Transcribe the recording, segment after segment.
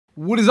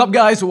What is up,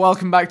 guys?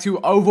 Welcome back to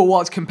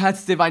Overwatch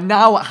Competitive. I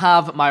now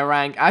have my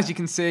rank, as you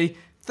can see,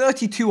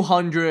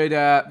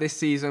 3200 this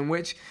season,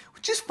 which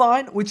is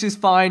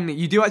fine.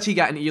 You do actually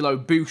get an elo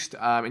boost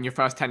in your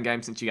first 10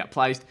 games since you get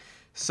placed.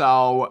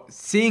 So,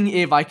 seeing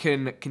if I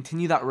can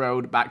continue that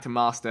road back to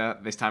Master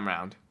this time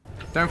around.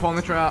 Don't fall in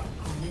the trap.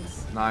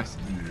 Nice.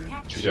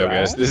 Good job,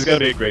 guys. This is gonna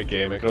be a great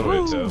game. I can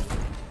already tell.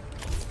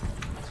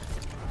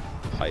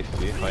 High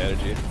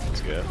energy.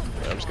 Let's go.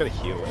 I'm just gonna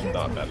heal and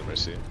not battle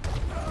mercy.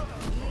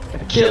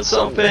 Kill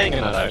something!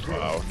 And I died.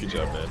 Wow, good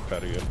job, man.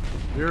 Proud of you.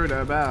 You're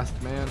the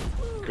best, man.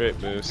 Great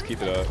moves.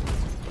 Keep it up.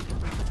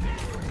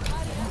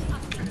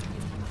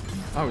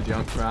 Oh,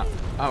 junk crap.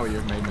 Oh,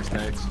 you've made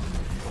mistakes.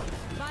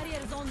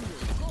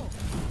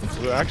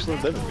 We're actually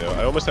living though.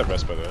 I almost have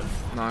rest, by the way.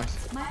 Nice.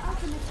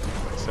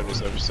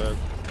 77%.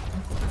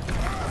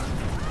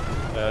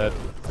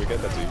 We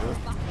get that Diva.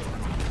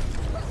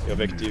 You have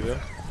Vic Diva?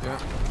 Yeah.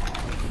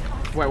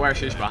 Wait, where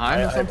she's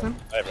behind or something?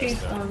 I have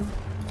rest now.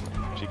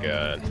 She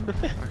got.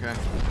 Okay.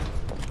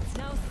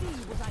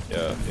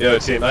 Yeah,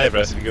 team, I have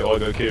rest. You can all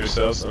go kill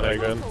yourselves on high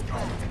ground.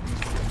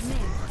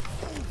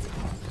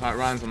 Alright,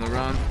 Ryan's on the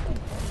run.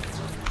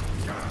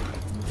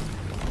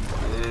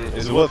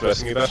 Is it worth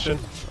resting you, Bastion?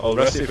 I'll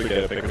rest if we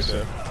get a pick or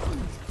so.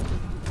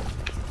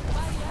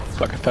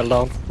 Fuck, I fell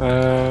down.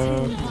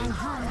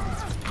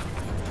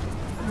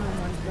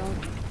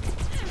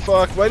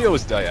 Fuck, why do you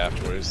always die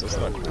afterwards? That's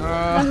not cool.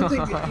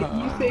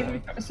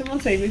 Someone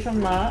saved me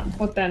from that,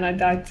 but then I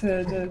died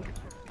to the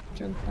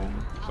junk fan.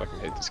 I fucking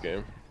hate this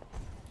game.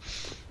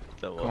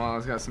 Come on,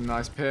 let's get some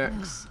nice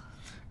picks.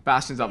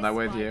 Bastion's up there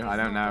with you. I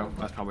don't know.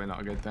 That's probably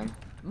not a good thing.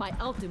 My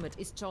ultimate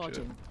is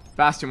charging.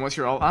 Bastion, what's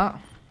your ult at?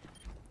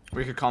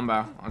 We could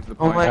combo onto the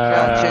point. Oh my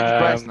god, change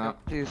Bastion, no.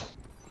 please.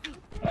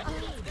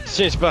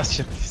 Change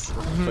Bastion.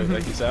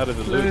 Like he's out of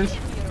the loop.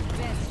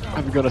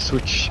 I'm gonna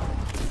switch.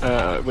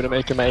 When I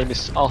make my aim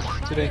is off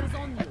today.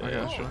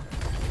 Yeah, sure.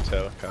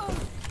 So, okay.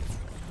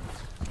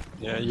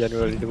 Yeah,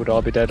 generally they would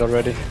all be dead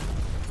already.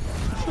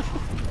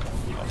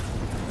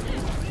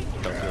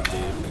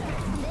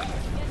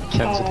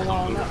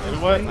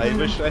 And what I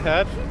wish I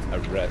had? A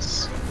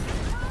rest.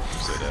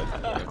 So dead.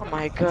 Oh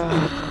my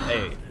god.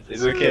 Hey,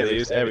 it's okay, they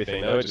use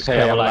everything, no? Just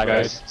Hey, I'm alive,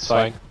 guys. It's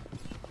fine.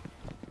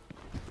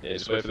 Yeah,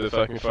 just wait for the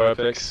fucking fire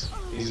picks.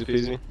 Easy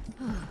peasy.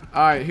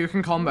 Alright, who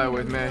can combo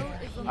with me?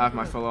 I have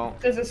my full ult.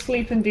 There's a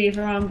sleeping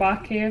diva around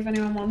back here if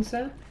anyone wants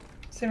it.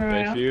 See where I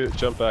If am? you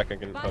jump back, I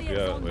can help you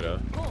out,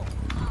 Widow.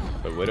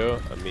 But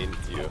Widow, I mean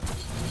you.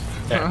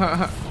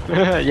 Yeah.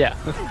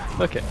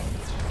 Okay.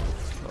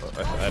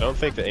 I don't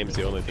think the aim is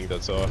the only thing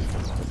that's off.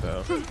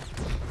 So.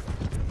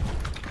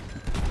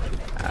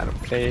 I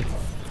don't play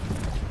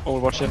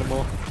Overwatch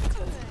anymore.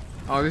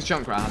 Oh, this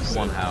junk rat has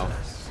 1 health.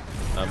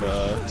 I'm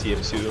a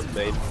TF2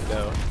 main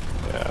now.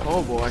 Yeah.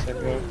 Oh boy.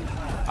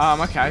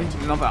 Okay,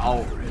 another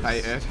ult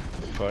baited.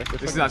 Fuck,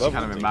 This is actually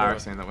kind of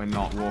embarrassing that we're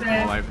not walking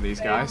all over these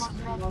guys.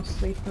 Almost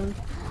sleeping.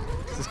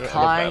 This is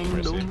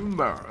kind of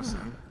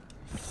embarrassing.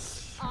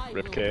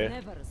 Rip K.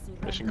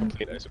 Mission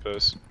complete, I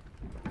suppose.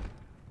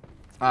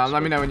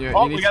 Let me know when you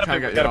Oh, need we to gotta try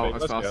and pick, get your we ult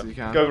gotta as pick, fast as you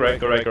can. Go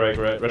right,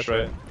 rush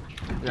right.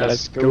 Yes.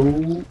 Let's go.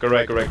 Go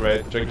right.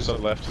 Drinkers on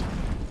the left.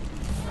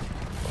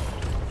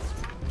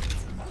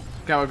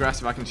 Go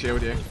aggressive, I can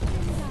shield you.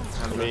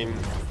 I mean,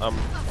 I'm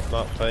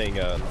not playing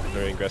a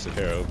very aggressive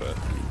hero, but...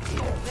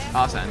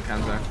 I'll send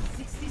Kenzo.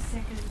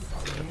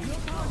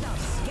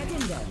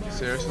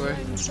 Seriously?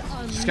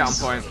 Just get on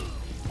point.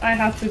 I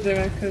have to do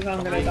it because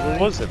I'm gonna die. Where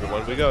was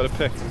everyone? We gotta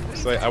pick.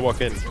 It's like, I walk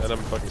in and I'm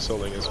fucking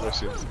soloing as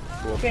Mercy.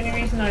 Cool. The only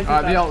reason I did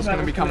Alright, that the ult's is I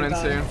gonna be was coming in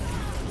die. soon.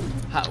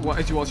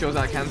 What's yours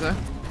at, Kenzo?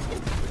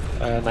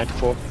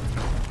 94.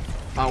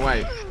 Oh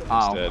wait.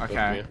 Oh, Dead,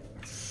 okay.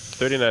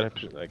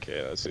 39%.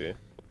 Okay, let's see.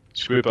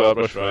 Swoop up,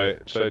 rush right.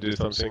 Should I do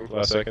something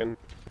last second?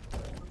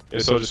 Yeah,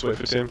 so just wait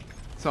for team.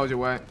 Soldier,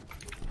 wait.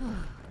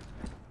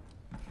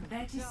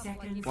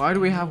 Why do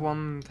we have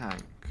 1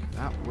 tank?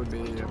 That would be...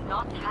 I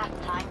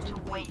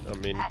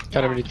mean...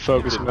 Kind of need to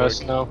focus on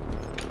Mercy now.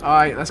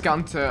 Alright, let's get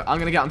onto... I'm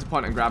gonna get onto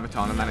point and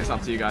Graviton, and then it's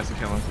up to you guys to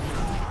kill him.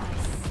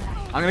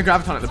 I'm gonna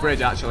Graviton at the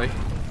bridge, actually.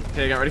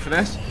 Here, get ready for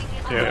this.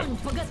 Yeah.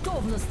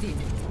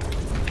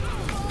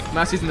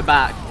 Mercy's in the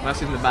back.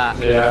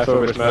 Yeah,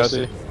 focus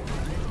Mercy.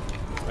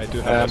 I do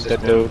have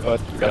Dead though,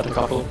 but we got a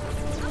couple.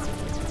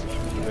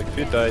 Like, if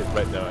you die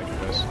right now, I can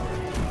rest.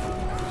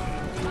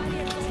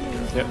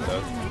 Yep,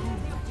 done.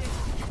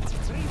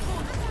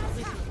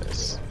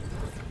 Nice.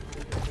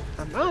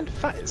 I'm on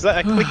fire. Is that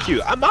a quick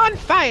cue? I'm on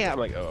fire! I'm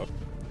like, oh.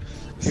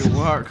 You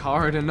work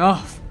hard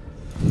enough.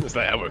 It's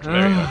like, that works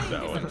very hard,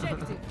 that one.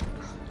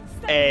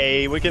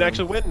 Hey, we can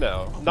actually win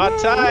now. Not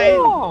tied!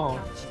 Oh,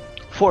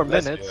 4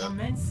 minutes.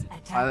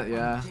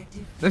 Yeah.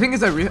 The thing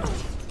is,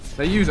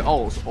 they use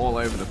ults all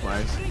over the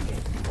place. Yeah,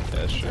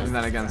 that's true. And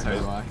then again, so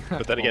do I.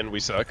 But then again, we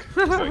suck.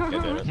 It's like,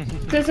 yeah, damn it.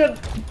 There's a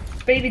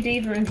baby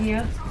diva in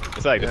here.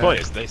 It's like, the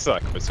point is, they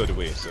suck, but so do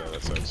we, so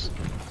that sucks.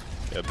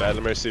 Yeah,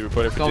 Battle Mercy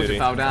reporting for Soldier duty.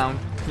 fell down.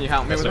 Can you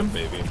help me That's with up,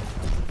 him? baby.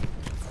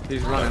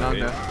 He's running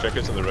under.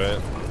 Checkers on the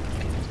right.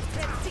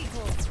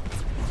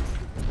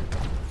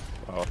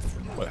 Oh,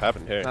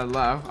 happened here?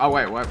 Hello. Oh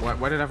wait,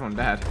 where did everyone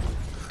dead?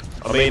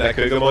 I mean, I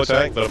could go more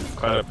tank, but I'm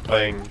kind of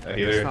playing a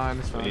healer. It's fine,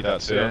 it's We fine. need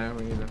that too. Yeah,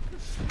 we need it.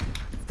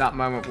 That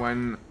moment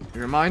when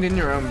you're minding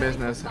your own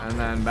business and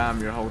then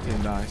bam, your whole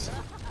team dies.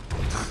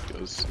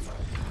 Goes.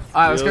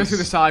 Alright, let's go through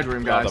the side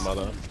room, guys.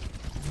 Mother.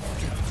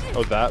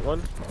 Oh, that one?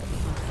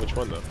 Which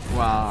one though?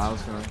 Wow, I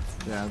was gonna.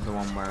 Yeah, the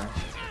one where.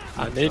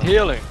 I need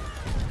healing.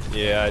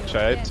 Yeah, I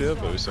tried to,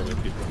 but with so many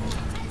people.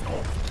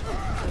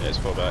 Yeah, just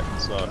fall back.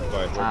 It's not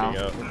quite working Ow,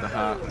 out. with the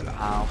hurt, with the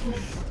ow.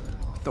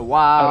 The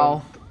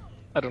wow.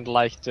 I don't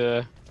like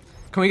the...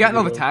 Can we get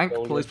another Reload tank?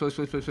 folder. Please, please,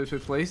 please, please, please,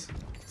 please, please.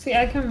 See,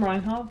 I can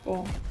Reinhardt,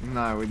 but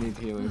No, we need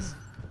healers.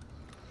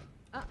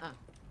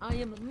 I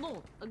am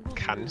not a good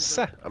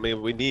Cancer? I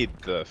mean, we need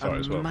the far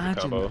as well for the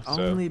Imagine combo,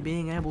 so... only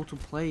being able to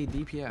play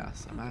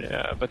DPS. Imagine.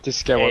 Yeah, but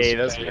this guy wants Hey,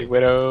 to that's play me.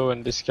 Widow,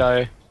 and this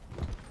guy...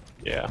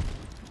 Yeah.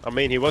 I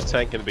mean, he was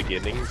tank in the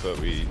beginning, but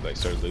we like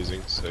started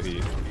losing, so he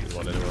didn't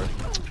want anymore.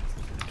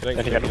 Can I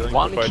And he get got healing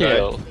one before I die?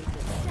 kill.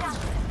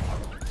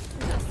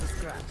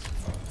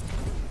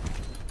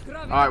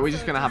 Alright, we're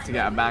just gonna have to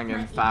get a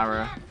banging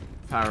Farah.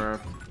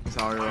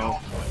 Sorry, roll.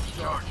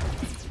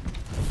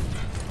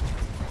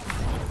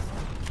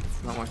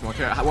 Not much more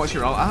to it. What's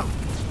your ult at?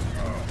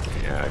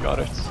 Yeah, I got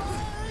it.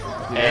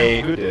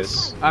 Hey, who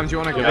dis? Do you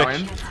wanna go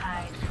in?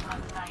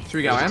 Should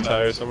we go There's a in?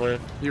 tire somewhere.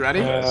 You ready?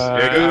 Yeah,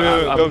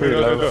 go.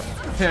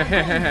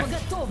 Here.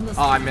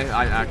 Oh,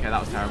 okay, that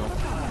was terrible.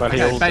 But he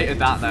Okay, ulted. baited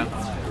that though.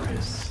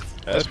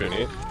 That's pretty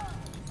neat.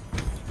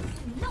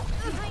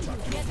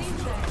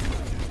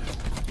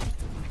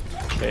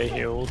 Okay,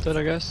 he ulted,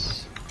 I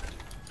guess.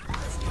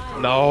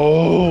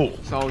 No!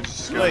 So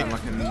just go Like, in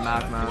like a He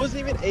madman.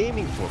 wasn't even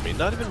aiming for me,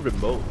 not even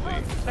remotely.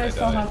 I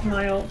still died. have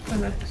my ult for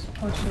next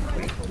push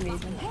if we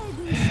need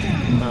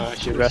it.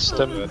 She rest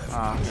him.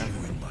 Ah, okay.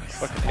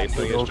 Fucking hate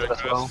playing He against ulted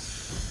as well.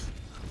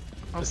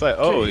 Drake. It's like,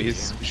 oh,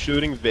 he's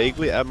shooting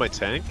vaguely at my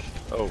tank?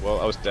 Oh,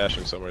 well, I was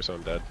dashing somewhere, so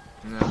I'm dead.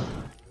 Yeah.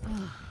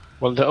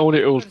 Well, the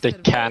only ult they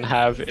can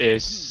have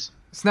is...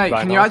 Snake,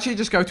 Right can you now. actually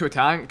just go to a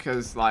tank?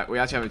 Because like we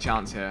actually have a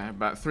chance here,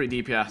 but 3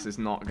 DPS is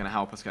not going to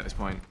help us get this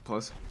point.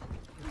 Plus.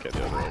 Get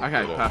the other one.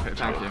 Okay, Good. perfect.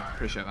 Thank you.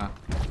 Appreciate that.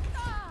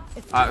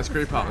 Alright, let's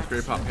group up. Let's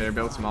group up here.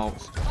 Build some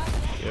ults.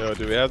 Yo,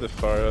 do we have the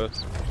Farah,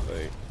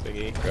 like,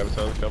 thingy?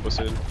 Graviton combo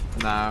soon?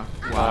 No.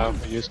 Wow.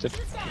 We used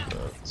it.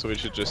 So we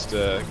should just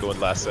go in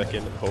last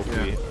second and hope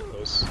we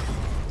close.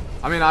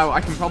 I mean, I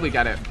can probably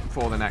get it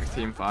for the next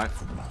team fight.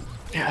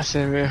 Yeah,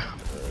 same here.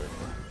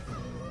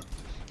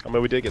 I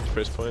mean, we did get the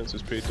first point, so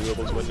it's pretty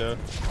doable to win now.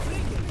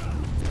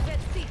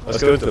 Let's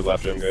go into the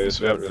left room,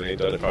 guys. We haven't really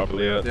done it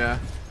properly yet. Yeah.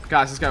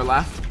 Guys, let's go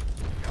left.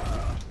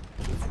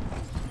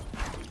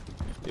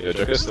 Yeah,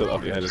 Joker's still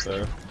up behind us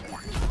now.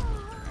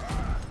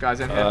 Guys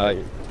in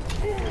here.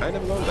 Kind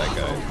of love that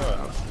guy.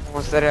 Huh.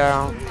 Was that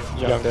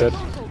Young dead.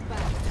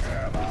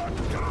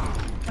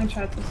 I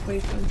tried to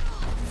sleep in.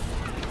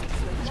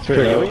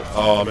 Really?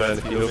 Oh man,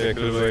 if you don't make a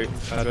good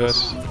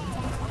address.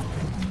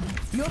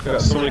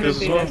 Got so many I'm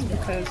kills as gonna do well. this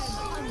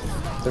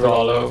because They're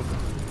all low.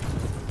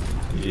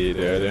 Yeah,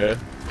 there.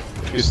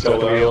 You stole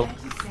the wheel.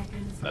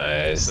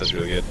 Nice, that's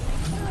really good.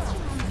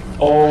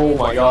 Oh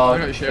my god.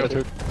 I got your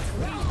shield.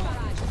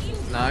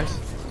 Nice.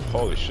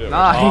 Holy shit.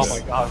 Nice. Oh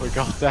my god, we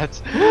got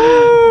that.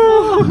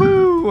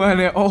 Woo! When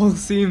it all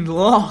seemed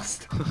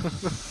lost.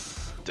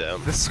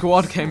 Damn. The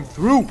squad came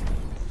through.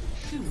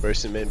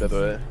 First in main, by the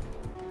way.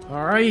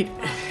 Alright.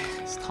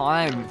 It's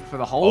time for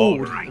the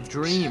hold of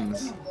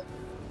dreams.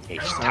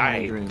 It's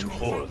time to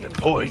hold the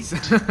point.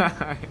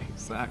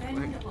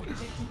 Exactly.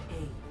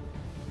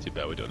 Too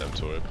bad we don't have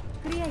Torb.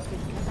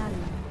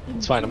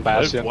 It's fine, I'm Why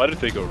Bastion. did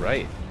they go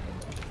right?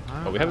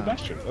 Oh, we have a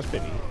Bastion. That's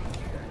pretty neat.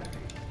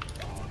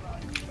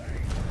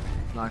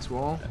 Nice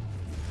wall.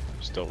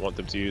 Just don't want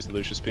them to use the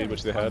Lucius speed,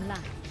 which they had.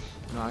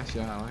 Nice,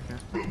 yeah, I like it.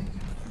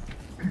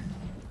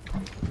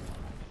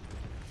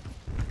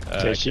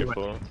 Okay, she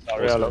Careful. went-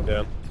 Sorry, hello.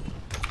 down.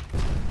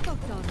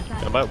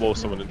 I might wall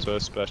someone into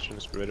us, Bastion,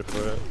 just be ready for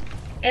it.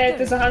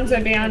 there's a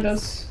Hanzo behind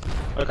us.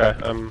 Okay,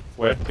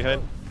 where?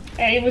 Behind?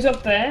 He was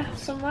up there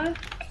somewhere.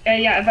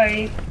 Yeah,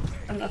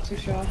 I'm not too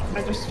sure.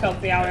 I just felt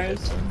the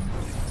arrows.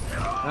 They're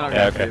not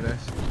Yeah, gonna okay. do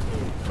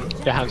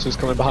this. Yeah, Hansu's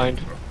coming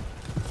behind.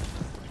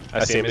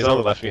 I see him, he's on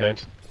the left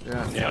behind.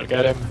 Yeah. Yeah, I'll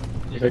get him.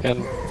 If I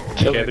can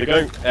kill Okay, him. they're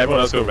going,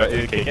 everyone else go right,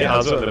 okay, get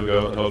Hanzo and then we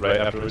go and hold right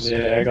afterwards.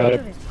 Yeah, I got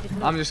him.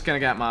 I'm just gonna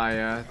get my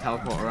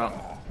teleporter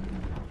up.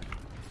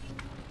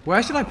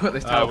 Where should I put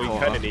this We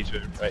teleporter? kinda need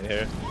you right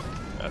here.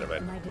 I don't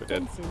mind, we're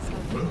dead.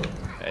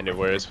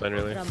 Anywhere is fine,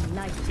 really. You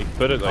can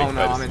put it like... Oh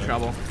no, I'm in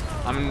trouble.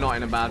 I'm not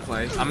in a bad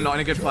place. I'm not in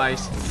a good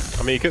place.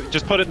 I mean, you could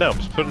just put it now,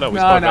 just put it now. We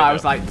No, spawned no, right I now.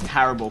 was like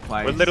terrible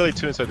place. We're literally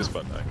 2 inside this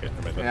button. Okay,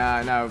 never mind that. Yeah,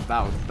 I know,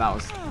 that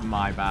was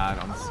my bad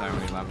on so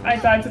many levels. I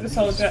died to the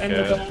soldier in the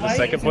Yeah, doorway. the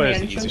second in point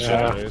the is easy entrance.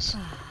 shot. Anyways.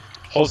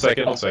 Hold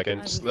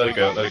second. Just let it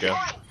go,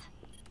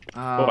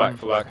 Fall back,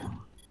 fall back.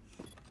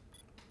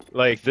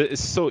 Like,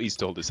 it's so easy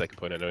to hold the second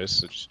point anyways,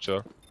 so just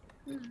chill.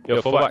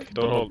 Yo, fall back,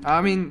 don't hold.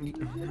 I mean,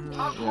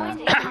 yeah.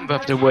 We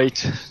have to wait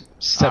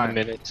 7 Alright.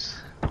 minutes.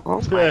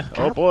 Oh Yeah,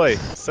 oh boy,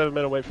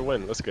 7-minute wait for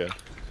win, let's go.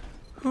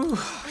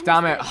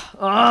 Damn it.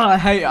 I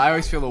hate it. I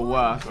always feel the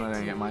worst when I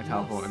don't get my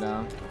teleporter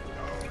down.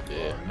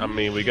 Yeah, I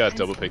mean, we got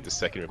double pick the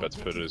second we're about to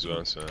put it as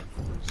well, so.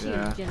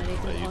 Yeah.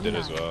 Yeah, you did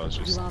as well, it's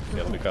just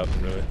gotta look out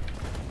for it.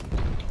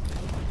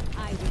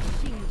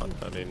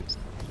 I mean,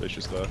 it's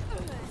just that.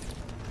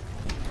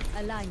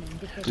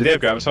 Do they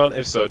have graviton?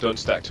 If so, don't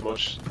stack too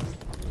much.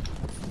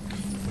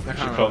 You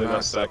should probably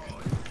not stack.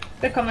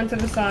 They're coming to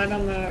the side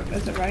on the.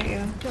 Is it right?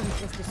 Yeah.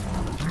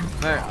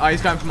 No, oh,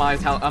 he's going for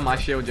my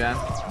shield gen.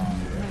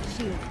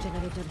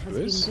 Who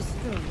is?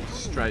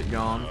 Straight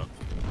gone.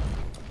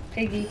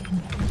 Piggy.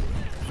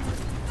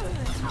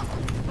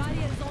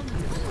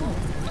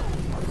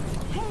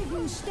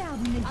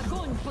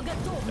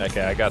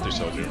 Okay, I got their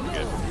soldier. We're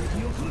good.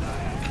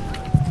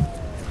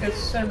 There's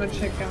so much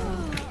shit going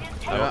on.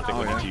 I don't think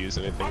we need to use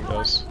anything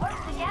else.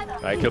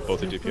 I killed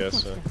both the DPS,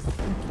 so.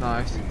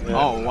 Nice.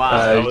 Oh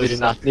wow. You did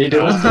not need it.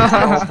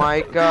 Oh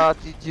my god,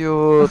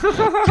 idiot!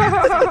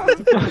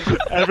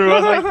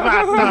 Everyone's like,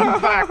 what the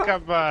fuck,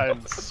 come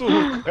on,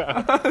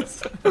 suka!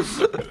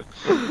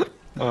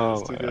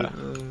 Oh my god.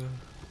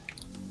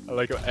 I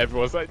like how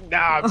everyone's like,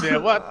 nah,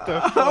 man, what the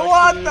fuck?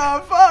 What dude?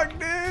 the fuck,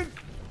 dude?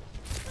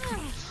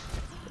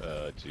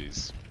 Oh,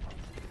 jeez.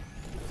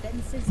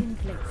 Fences in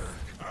place.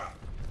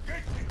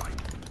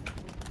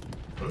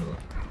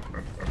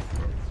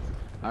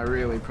 I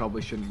really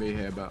probably shouldn't be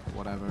here, but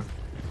whatever.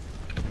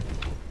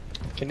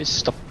 Can you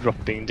stop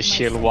dropping the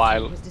shield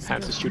while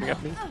Hans is shooting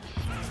at me?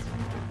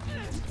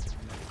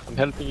 I'm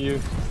helping you.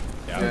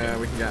 Yeah,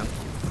 we can get him.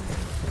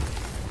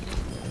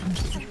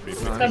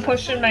 They're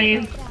pushing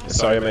me.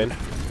 Sorry, man.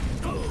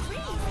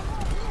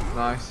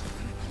 Nice.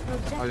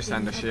 I'll just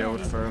send a shield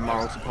for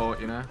moral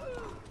support, you know.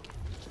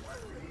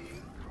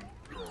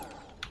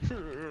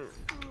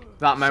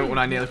 That moment when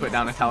I nearly put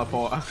down a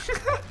teleporter.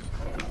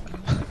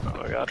 Oh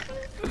my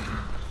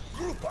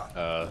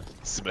god.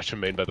 Submission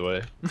main, by the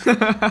way.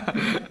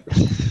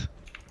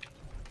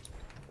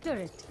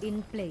 Turret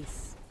in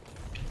place.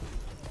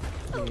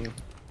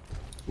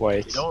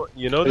 Wait.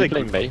 You know Are they you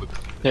playing May?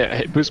 Yeah,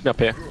 hey, boost me up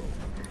here.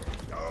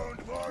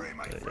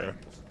 There you go.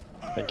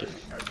 Thank you.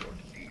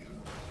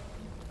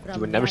 You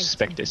would never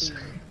suspect this.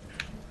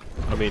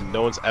 I mean,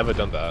 no one's ever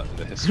done that in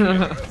the history.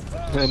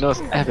 No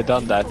one's ever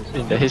done that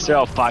in the history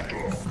of fuck.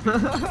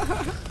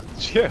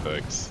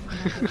 Jokes.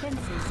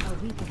 Defenses are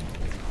weakened.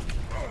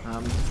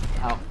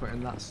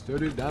 Outputting that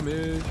steady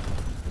damage.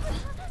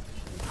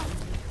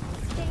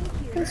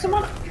 Can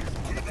someone?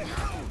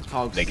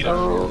 Hog's Make it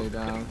really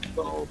down.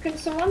 Can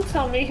someone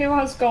tell me who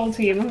has gold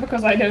team?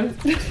 Because I don't.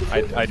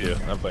 I do.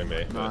 I'm playing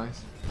May. but-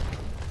 Nice.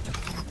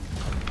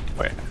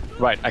 Wait,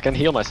 right, I can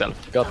heal myself.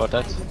 Forgot about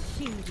that.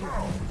 Shield you.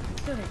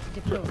 Turret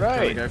deployed. Can we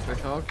Right. go for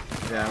this hog?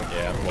 Yeah.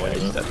 Yeah, I'm going to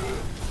use that.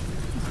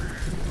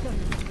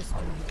 Turret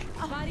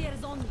destroyed.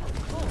 Barriers on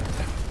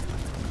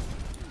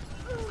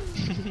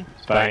you.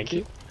 Thank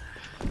you.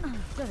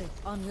 Turret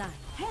online.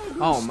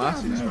 Oh,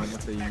 Mercy just went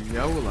with the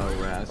YOLO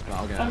res, but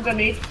I'll get it.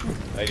 Underneath.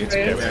 I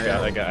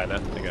got Anna.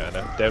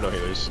 They have no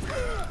healers.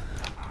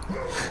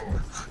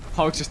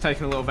 Hog's just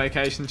taking a little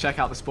vacation, check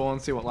out the spawn,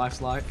 see what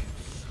life's like.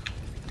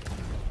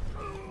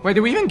 Wait,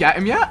 did we even get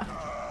him yet?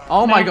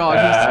 Oh my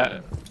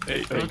god,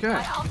 he's...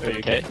 Okay.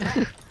 Okay.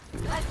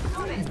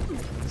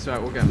 That's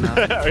right, we'll get him now.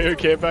 Are you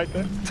okay back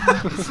there?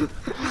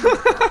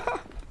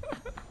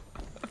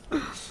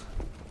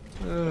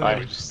 Alright,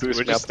 We're boost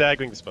just me up.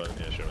 staggering the spawn.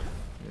 Yeah, sure.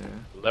 Yeah.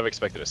 Never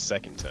expected a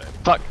second time.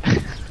 Fuck.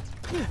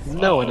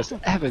 No one has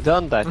ever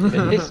done that in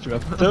the history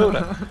of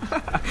Dota.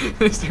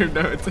 Mr.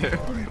 No too.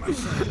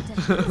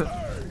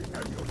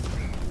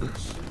 Oh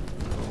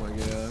my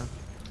god.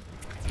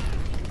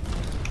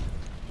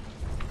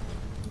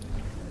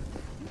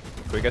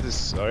 Can we get this?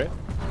 Sorry?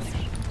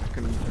 I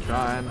can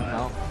try and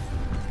help.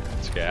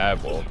 It's okay, I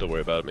have wall. Don't worry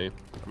about me.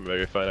 I'm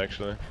very fine,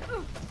 actually.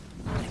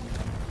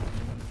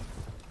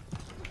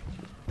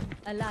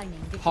 Aligning.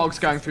 Hog's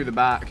going through the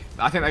back.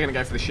 I think they're going to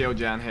go for the shield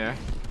gen here.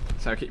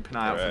 So keep an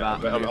eye out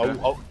for that.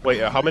 But,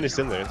 wait, how many's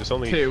in there? There's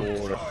only 2.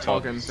 4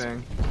 Hog and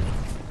thing.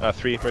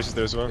 3 versus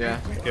there as well? Yeah.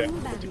 Okay,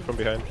 from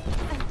behind.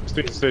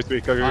 There's 3.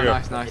 Go, go, Oh, go.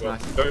 nice. Go,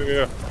 go,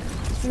 go.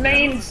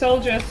 Main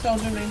soldier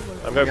main.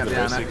 I'm going Yeah, for the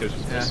yeah, Mercy no. because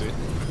it's Mercy.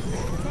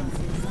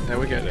 There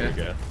we go. There we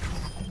Yeah. go.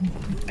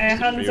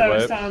 Hands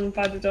out stand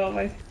by the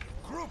doorway.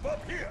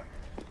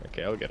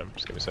 Okay, I'll get him.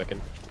 Just give me a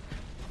second.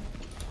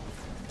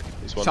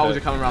 He's one Soldier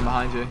hit. coming around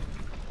behind you.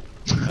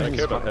 I don't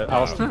care about hit.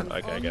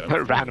 Okay, I get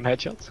him. Random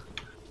headshots.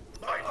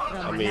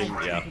 I mean,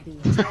 yeah.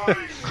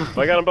 Well,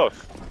 I got them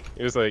both.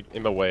 He was like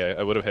in my way.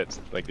 I would have hit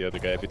like the other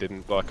guy if he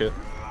didn't block it.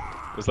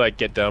 It was like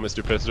get down,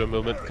 Mr. President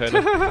moment, kind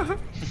of.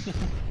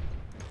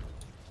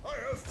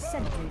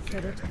 Sentry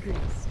turret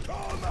placed.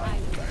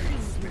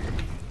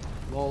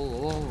 Lol,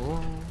 lol,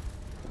 lol.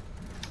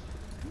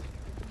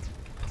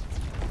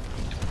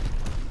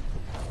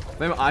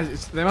 They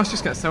must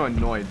just get so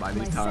annoyed by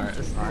these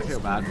turrets. I feel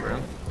bad for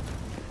them.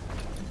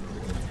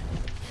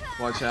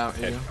 Watch out,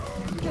 Ian.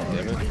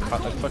 Yeah, man.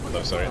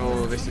 Oh, sorry.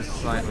 Oh, this is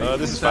slightly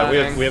This is fine. We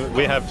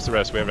concerning. have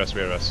rest. We have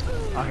rest.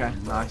 Okay,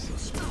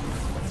 nice.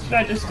 Should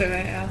I just do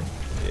it? Yeah.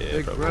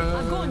 Big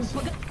res.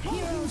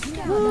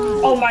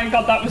 Oh my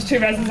god, that was 2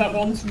 reses at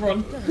once.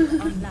 Run.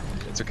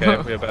 It's okay,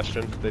 we have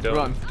Bastion. They don't.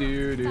 Run.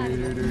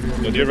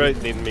 No, you're right,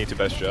 needing me to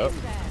best you up.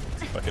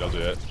 Fuck it, I'll do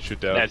it. Shoot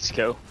down. Let's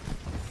go.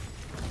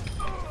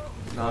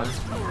 Nice.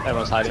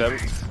 Everyone's hiding.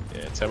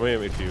 Yeah, tell me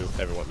if you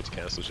ever want me to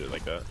cancel shit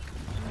like that.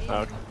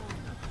 Okay.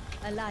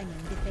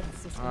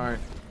 Alright.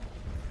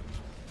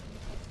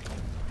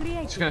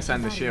 Just gonna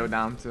send the shield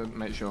down to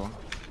make sure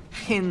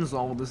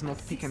Hinzel does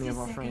not pick any of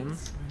our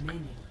friends.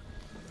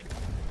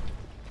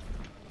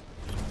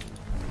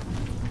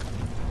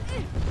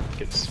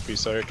 Gets free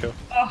Sire kill.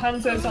 Oh,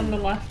 Hanzo's on the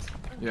left.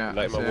 Yeah,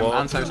 Light my same. wall.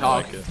 And so's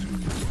Hog. Like it.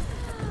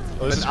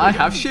 But I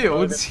have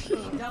shields.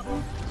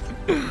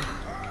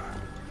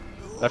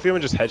 I feel we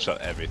just headshot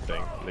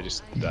everything. They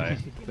just die.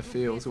 The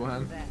fields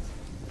one.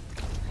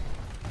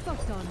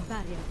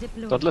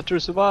 Don't let her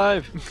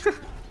survive.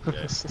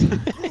 Yes.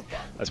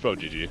 That's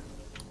probably GG.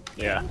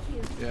 Yeah.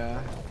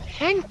 Yeah.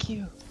 Thank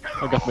you.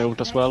 I got my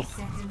ult as well.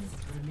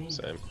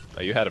 Same.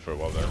 Oh, you had it for a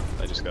while though.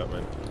 I just got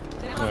mine.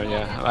 Oh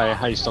yeah,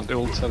 I used on the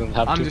ult, so I didn't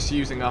have I'm to. just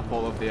using up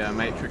all of the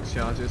matrix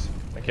charges.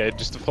 Okay,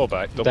 just to fall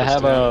back. They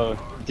have a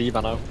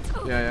diva now.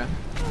 Yeah,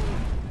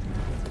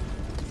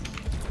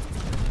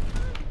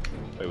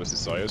 Wait, was the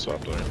Sire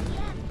swapped or?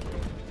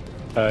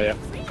 Yeah.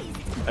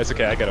 It's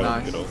okay, I got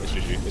Nice. it. It's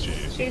GG. It's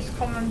GG. She's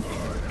coming.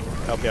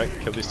 Help me out,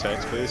 kill these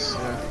tanks, please.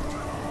 yeah.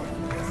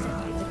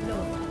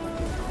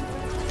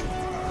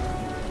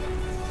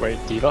 Wait,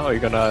 diva, are you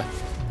gonna...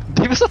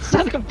 Diva's at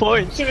second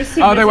point! She was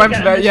Oh, they went for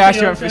significant the, yeah, she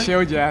shield, went for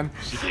shield gen.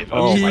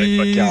 Oh my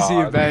Easy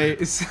god. bait.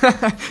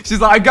 She's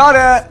like, I got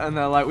it! And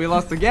they're like, we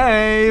lost the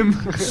game!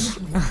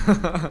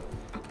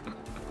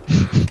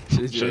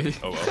 Shit. GG.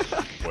 Oh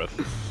well.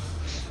 Worth.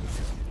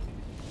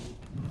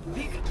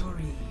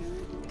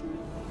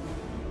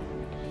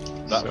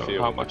 That So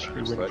field how much we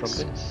looks win from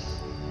like this?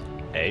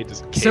 8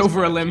 is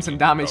Silver limbs and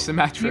damage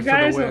Symmetra You for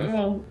guys the win.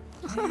 will.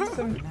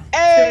 Some,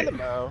 Hey, two,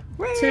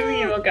 two of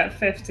you will get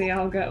 50,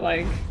 I'll get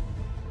like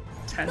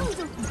 10.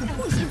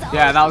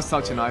 Yeah, that was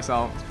such a nice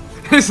ult.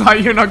 It's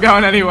like, you're not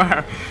going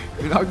anywhere.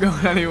 You're not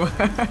going anywhere.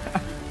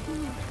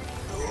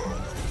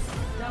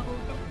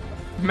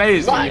 May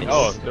is evil.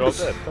 Oh, they're all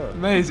dead. Huh.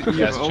 May is evil.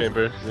 Gas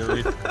chamber,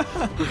 really?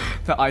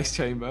 The ice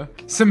chamber.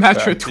 Symmetra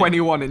Crafty.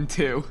 21 and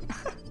 2.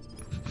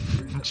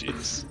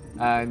 Jeez.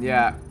 And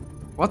yeah.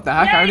 What the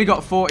heck? I only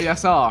got 40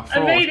 SR. I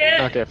made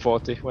it! Okay,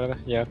 40, whatever,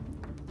 yeah.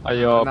 Are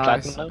you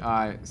Nice. platinum now?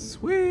 Alright,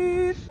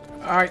 sweet.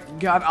 Alright,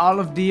 got all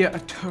of the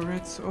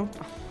turrets up.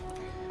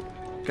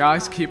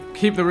 Guys,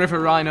 keep the River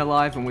Rhine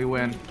alive and we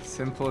win.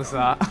 Simple as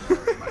that.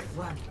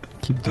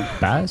 Keep the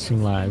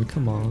Bastion alive,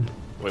 come on.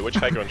 Wait, which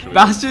high ground should we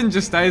Bastion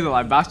just stays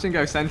alive. Bastion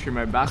goes sentry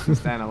mode. Bastion's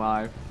staying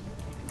alive.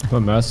 If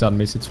I'm Mercy on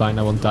me, it's fine,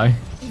 I won't die.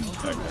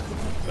 go?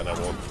 Then I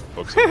won't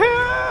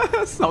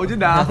focus. Soldier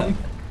down.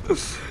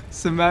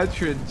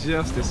 Symmetra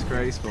just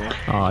disgraceful.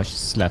 Oh, she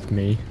just left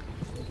me.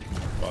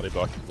 Body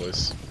blocking,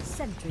 boys.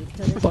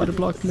 Body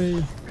blocked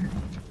me.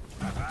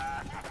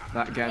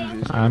 That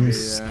Genji is I'm really,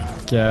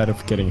 scared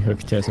of getting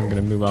hooked here, so I'm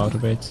gonna move out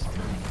of it.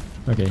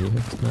 Okay, he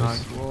hooked. Nice.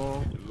 nice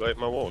wall. Light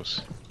my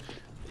walls.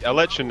 I'll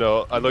let you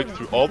know, I looked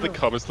through all the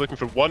comments looking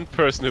for one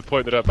person who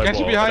pointed out my Can't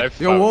you wall. be high? And I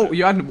Your found wall, it.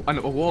 you had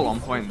a wall on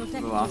point the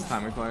last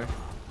time we played.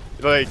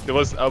 Like, there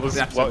was, I was,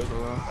 The episode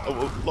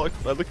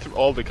I looked through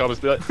all the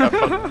comments. I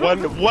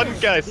found one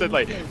guy said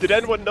like, did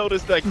anyone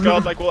notice that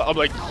godlike wall? I'm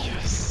like,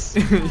 yes.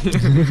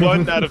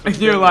 1 out of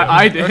 50. You're like,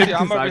 I did, Mercy,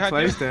 because armor I behind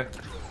placed it.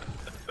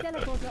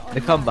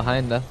 They come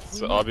behind us.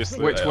 So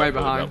obviously, Which I way only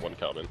got behind? one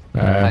comment.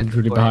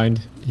 Really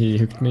behind. He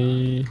hooked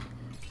me.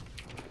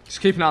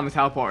 Just keep an eye on the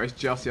teleporter. It's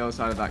just the other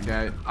side of that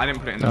gate. I didn't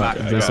put it in the back.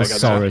 There's I a got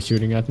Sora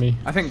shooting at me.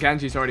 I think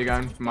Genji's already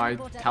going for my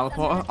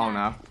teleporter. Oh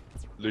no.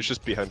 Lucius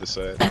behind the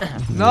side.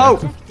 No!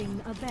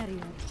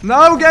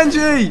 No,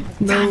 Genji!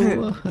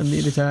 No, I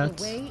needed that.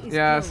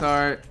 Yeah,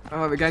 sorry.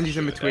 Oh, the Genji's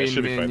in Yeah, between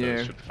should me be fine, and though,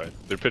 you. should be fine.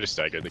 They're pretty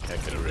staggered, they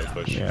can't get a real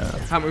push. Yeah.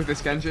 Can't move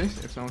this Genji,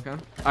 if someone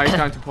can. Oh, he's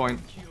going to point.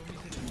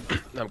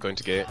 I'm going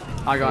to gate.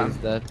 I got Who's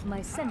him.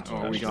 that?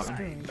 Oh, we got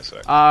him. That's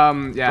it.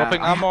 Yeah.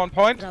 Dropping ammo on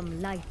point.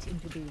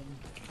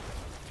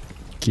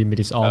 Give me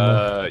this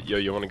armor. Yo,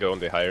 you want to go on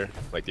the higher?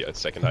 Like the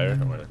second higher?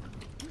 Or what?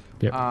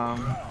 Yep.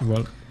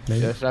 Well,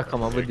 maybe. Yeah, should I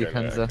come up with Okay,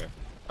 Defensa? okay.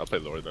 I'll play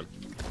lower then.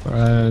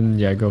 And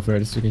yeah, go for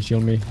it so you can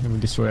shield me and we'll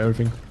destroy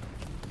everything.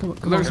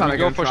 Looks Can like we they're go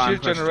gonna for try and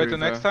shield push generator through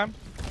next the- time?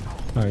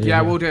 Oh,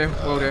 Yeah, we'll do.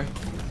 We'll do.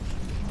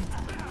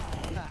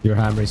 Your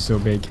hammer is so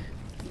big.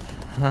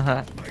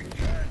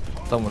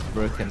 It's almost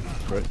broken.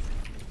 Broke.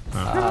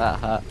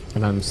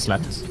 And I'm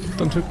slapped.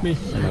 Don't hook me.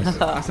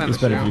 Nice. I sent It's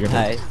the better if you shield. get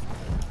Hi.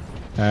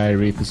 hooked.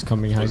 Reap is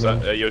coming high Was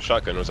ground. that your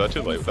shotgun? Was that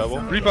too late with that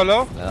one? Reaper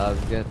low. That was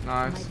good.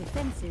 Nice.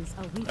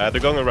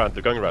 They're going around.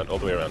 They're going around all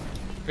the way around.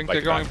 I think Like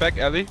they're going back,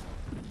 Ellie.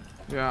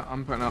 Yeah,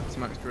 I'm putting up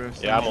some extra.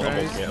 Yeah, I'm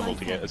sentries. ulting it. I'm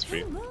ulting it. It's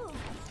free.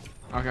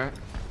 Okay.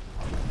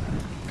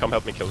 Come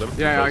help me kill them.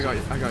 Yeah, I got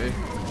you. I got you.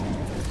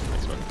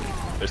 Thanks, man.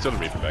 There's still a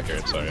Reaper back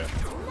here. Sorry. Yeah,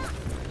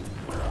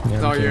 I'm So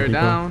killing you're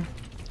people. down.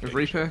 With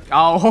Reaper.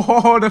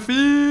 Oh, the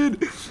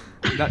feed!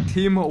 That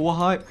team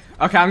wipe.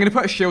 Okay, I'm gonna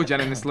put a shield gen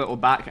in this little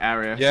back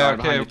area. Yeah, Sorry,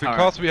 behind okay, your turret.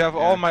 because we have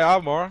all my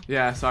armor.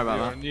 Yeah, sorry We about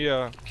are that.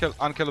 near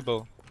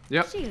unkillable.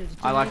 Yep,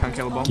 I like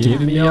unkillable.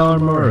 Give me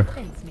armor.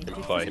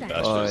 Flying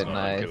Bastion Oh, is not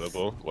nice.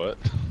 unkillable. What?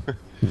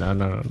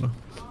 No.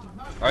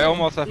 I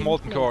almost have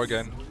molten core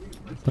again.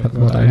 But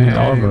what I need Hey,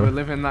 we're armor.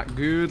 living that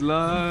good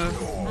life.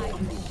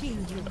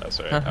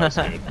 Sorry, I was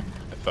scared.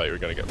 I thought you were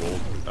gonna get rolled.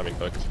 I mean,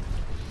 hooked.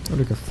 Oh,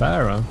 look at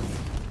Farah.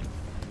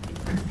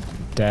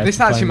 Dead. This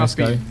actually flying must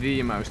be guy.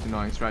 the most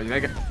annoying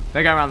strategy.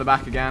 They go around the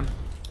back again.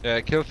 Yeah,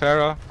 kill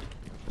Farah.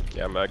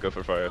 Yeah, I'm gonna go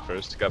for fire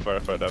first. Got fire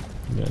fired up.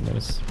 Yeah,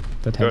 nice.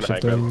 That Go on headshot high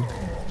ground. doing.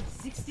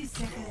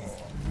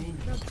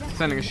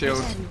 Sending a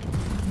shield.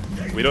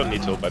 We don't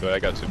need to, by the way. I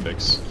got 2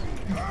 picks.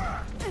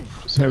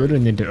 I really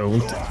need the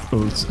ults.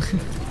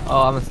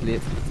 Oh, I'm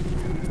asleep.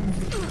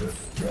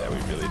 Yeah, we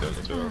really don't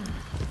need to.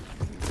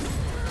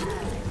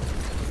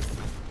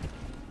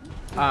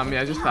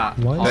 Yeah, just that.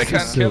 Why They is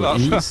can't this kill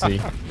so us.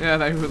 easy? Yeah,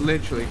 they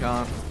literally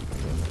can't.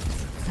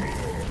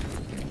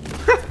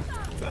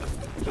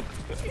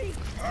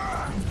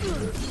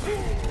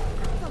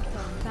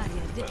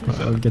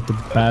 I'll get the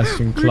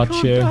Bastion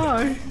clutch here.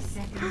 Die.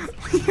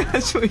 We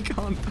actually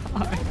can't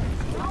die.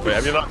 Wait,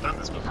 have you not done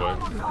this before?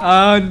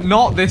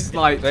 Not this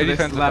like They to this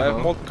defensive. I have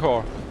level. molten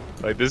core.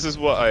 Like, this is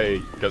what I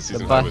got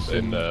season 5 with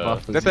Bastion in.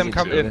 buff is Let them easy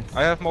come to in. do.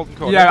 I have molten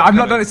core. Yeah, I've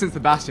not done it since the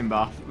Bastion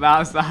buff.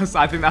 That's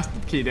I think that's the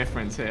key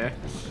difference here.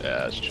 Yeah,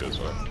 that's true as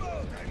well.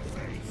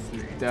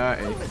 This is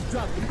dirty.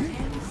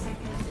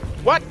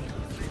 What?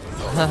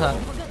 So I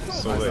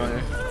saw late.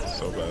 you.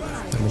 So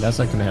bad. I mean, that's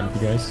not gonna help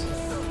you guys.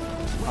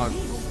 Oh,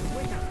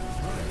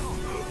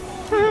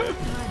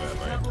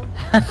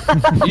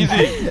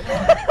 Easy.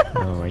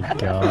 Oh my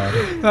god.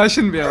 that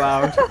shouldn't be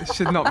allowed. It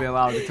should not be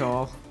allowed at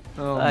all.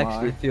 Oh That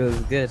actually my. feels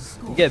good.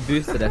 You get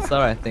boosted SR,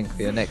 I think,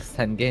 for your next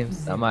 10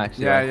 games. I might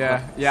actually. like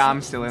that. Yeah,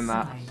 I'm still in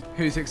that.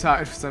 Who's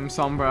excited for some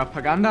Sombra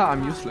propaganda?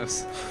 I'm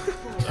useless.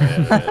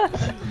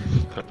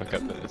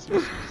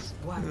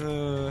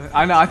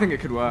 I know. I think it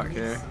could work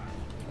here.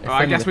 It's Oh,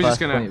 I only guess the we're just first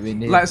gonna point we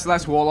need.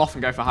 let's wall off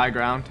and go for high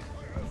ground.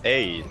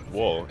 Hey,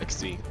 wall,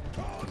 XD.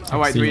 Oh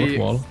wait, do See we?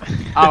 what wall?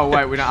 Oh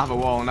wait, we don't have a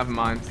wall. Never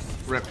mind.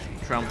 Rip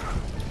Trump.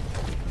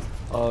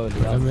 Oh,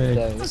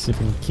 I'm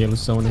sipping kill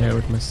zone here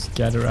with my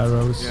scatter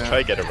arrows. Yeah.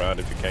 Try to get around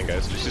if you can,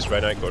 guys. Just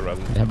right now, go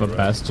around. They have a go around.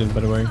 Bastion, by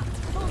the way.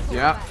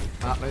 Yeah,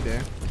 that they do.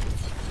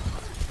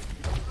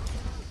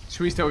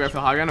 Should we still go for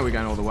high ground or are we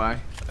going all the way?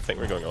 I think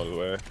we're going all the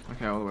way.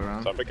 Okay, all the way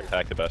around. So we can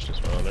hack the Bastion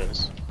as well.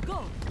 Nice.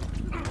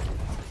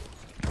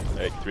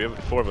 Hey,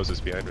 4 of us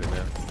is behind right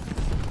now.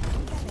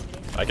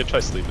 I could try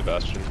sleep the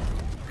Bastion.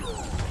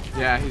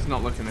 Yeah, he's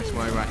not looking this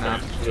way right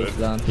now. It's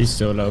done. He's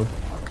so low.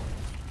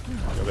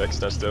 Go back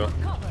now still.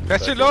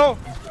 Bastion low.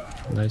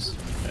 Nice.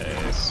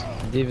 Nice.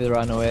 Divi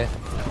ran away.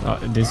 Oh,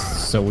 this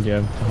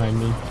soldier behind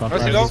me. Fuck.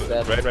 Mercy Nice.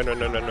 low.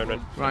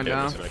 Run. Run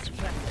down. listen, next.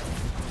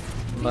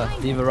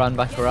 But Diva ran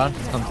back around.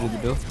 He's come through the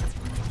door.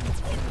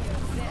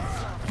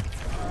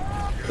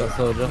 Got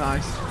soldier.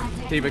 Nice.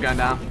 Diva going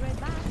down.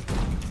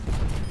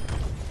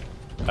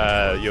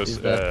 He's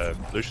dead.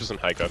 Lucius and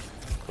high ground.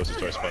 Closest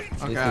to our spawn.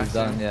 Okay. This is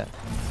done, yeah.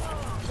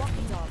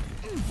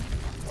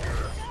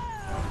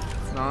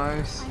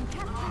 Nice.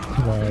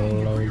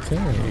 Well,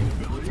 okay.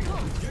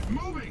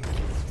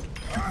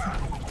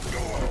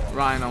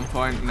 Ryan on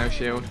point, no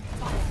shield.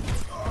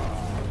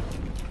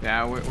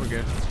 Yeah, we're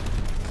good.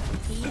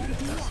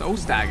 So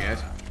staggered.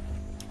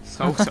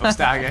 So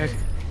staggered.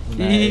 Nice.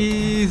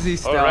 Easy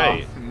stuff.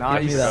 Alright.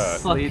 Nice. that.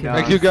 Fucking done.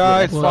 Thank you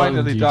guys. Well,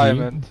 Finally GG.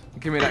 diamond.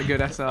 Give me that good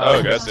SR.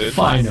 Oh, that's it.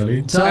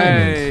 Finally, diamond.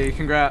 Hey,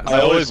 congrats.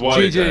 I always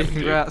wanted GG, that, dude.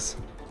 congrats.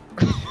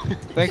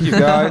 Thank you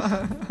guys.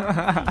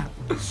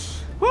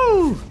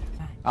 Woo!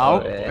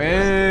 Oh, yeah.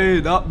 hey,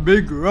 that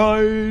big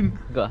Ryan.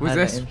 Got Was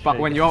Hannah this in but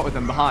when trigger. you're out with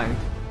them behind?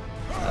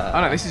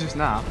 Oh no, this is just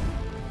now.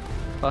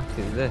 Fuck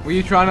is this? Were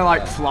you trying to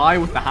like fly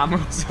with the hammer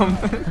or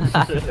something?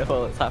 I don't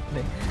know what's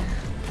happening.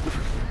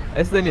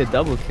 It's only a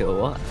double kill,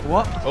 what?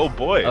 What? Oh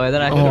boy. Oh,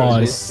 then I can Oh,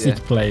 resist, sick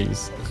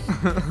plays.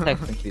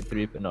 Technically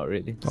 3, but not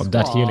really. Oh,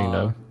 that healing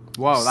though.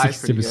 Whoa, that is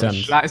pretty good.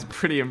 60%. That is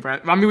pretty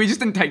impressive. I mean, we just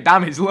didn't take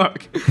damage,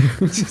 look.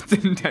 We just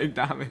didn't take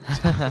damage.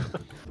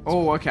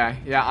 Oh, okay.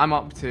 Yeah, I'm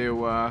up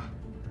to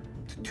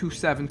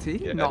 270.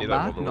 Yeah, I not need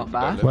that bad, one not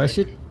more. bad.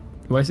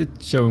 Why is it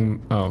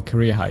showing? Oh,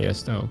 career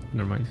highest. Oh,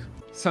 never mind.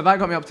 So that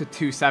got me up to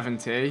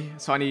 270.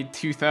 So I need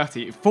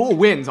 230. 4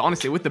 wins,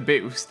 honestly, with the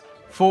boost.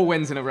 4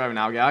 wins in a row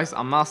now, guys.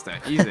 I'm master.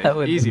 Easy. That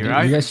would Easy, be-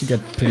 right? You guys should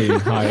get pretty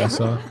high,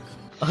 so.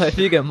 Oh, if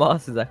you get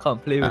masters, I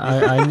can't play with you.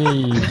 I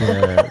need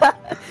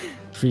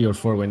 3 or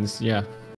 4 wins. Yeah.